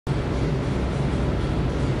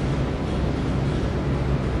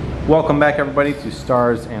Welcome back, everybody, to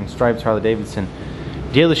Stars and Stripes Harley-Davidson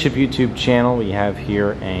dealership YouTube channel. We have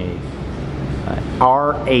here a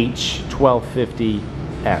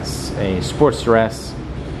RH1250S, a Sportster S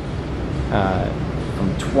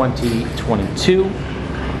from 2022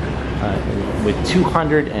 with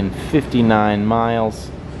 259 miles.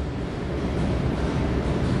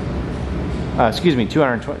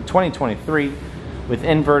 2023 with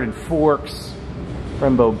inverted forks,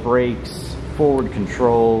 Brembo brakes, forward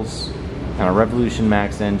controls, and a Revolution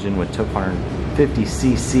Max engine with 250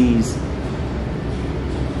 cc's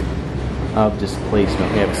of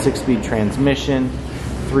displacement. We have a 6-speed transmission,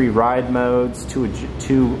 3 ride modes,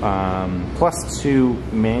 plus 2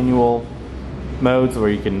 manual modes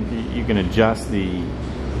where you can adjust the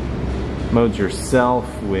modes yourself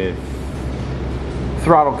with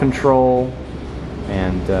throttle control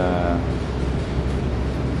and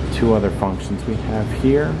 2 other functions we have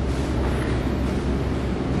here.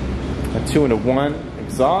 A 2-in-1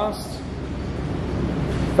 exhaust,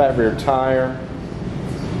 fat rear tire,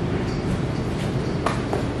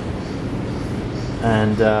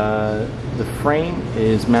 and the frame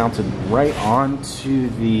is mounted right onto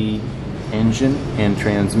the engine and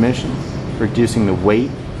transmission, reducing the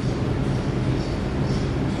weight.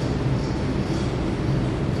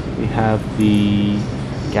 We have the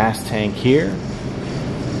gas tank here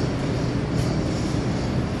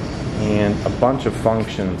and a bunch of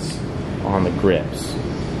functions on the grips.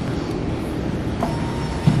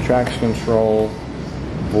 Traction control,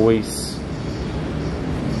 voice,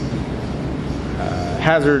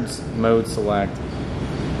 hazards, mode select,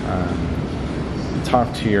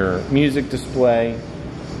 talk to your music display.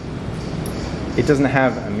 It doesn't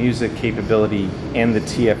have a music capability in the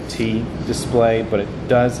TFT display, but it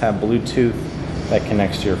does have Bluetooth that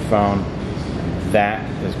connects to your phone. That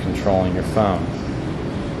is controlling your phone.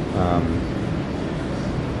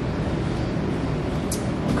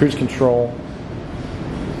 Cruise control,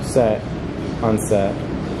 set, unset,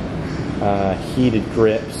 heated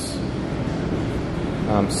grips,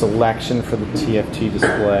 selection for the TFT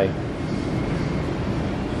display.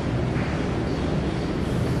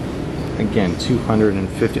 Again,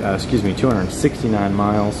 269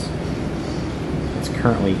 miles. It's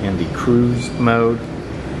currently in the cruise mode,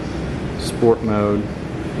 sport mode,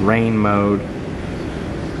 rain mode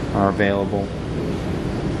are available.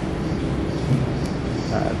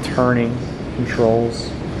 Turning controls,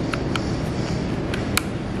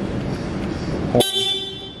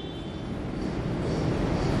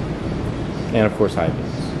 and of course high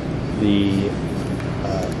beams. The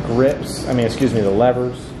the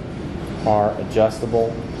levers are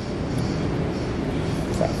adjustable.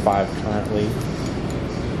 It's at 5 currently,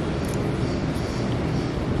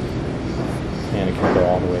 and it can go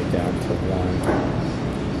all the way down to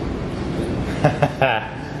 1.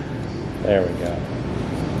 There we go.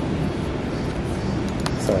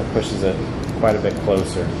 So it pushes it quite a bit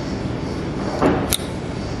closer.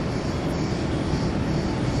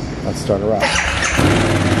 Let's start her up.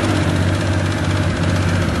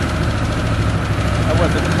 That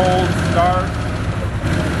was a cold start.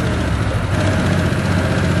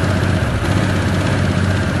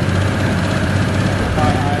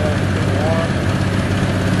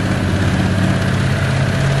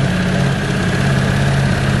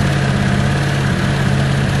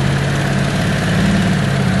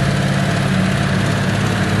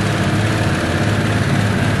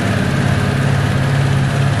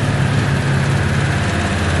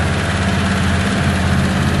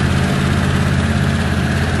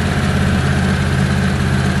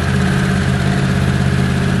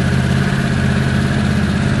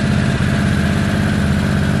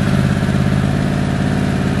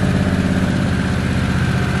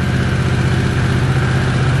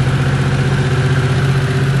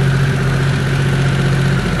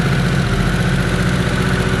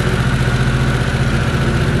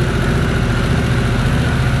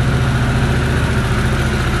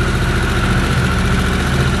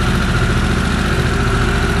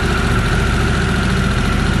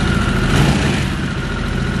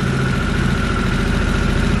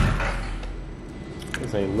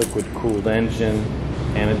 A liquid-cooled engine,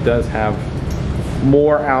 and it does have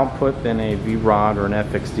more output than a V-Rod or an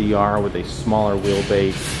FXDR with a smaller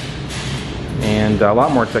wheelbase and a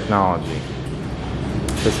lot more technology.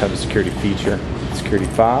 It does have a security feature, security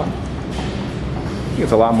fob. I think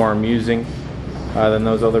it's a lot more amusing than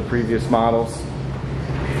those other previous models,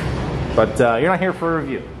 but you're not here for a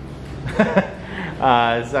review.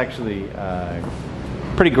 It's actually a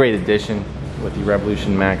pretty great addition with the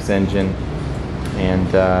Revolution Max engine.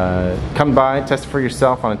 And come by, test it for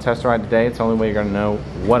yourself on a test ride today. It's the only way you're going to know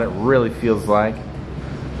what it really feels like.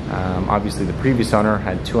 Obviously the previous owner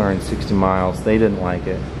had 260 miles. They didn't like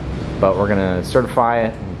it, but we're gonna certify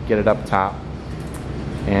it and get it up top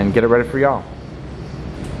and get it ready for y'all.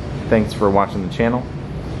 Thanks for watching the channel.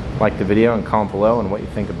 Like the video and comment below and what you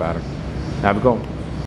think about it. Have a good one.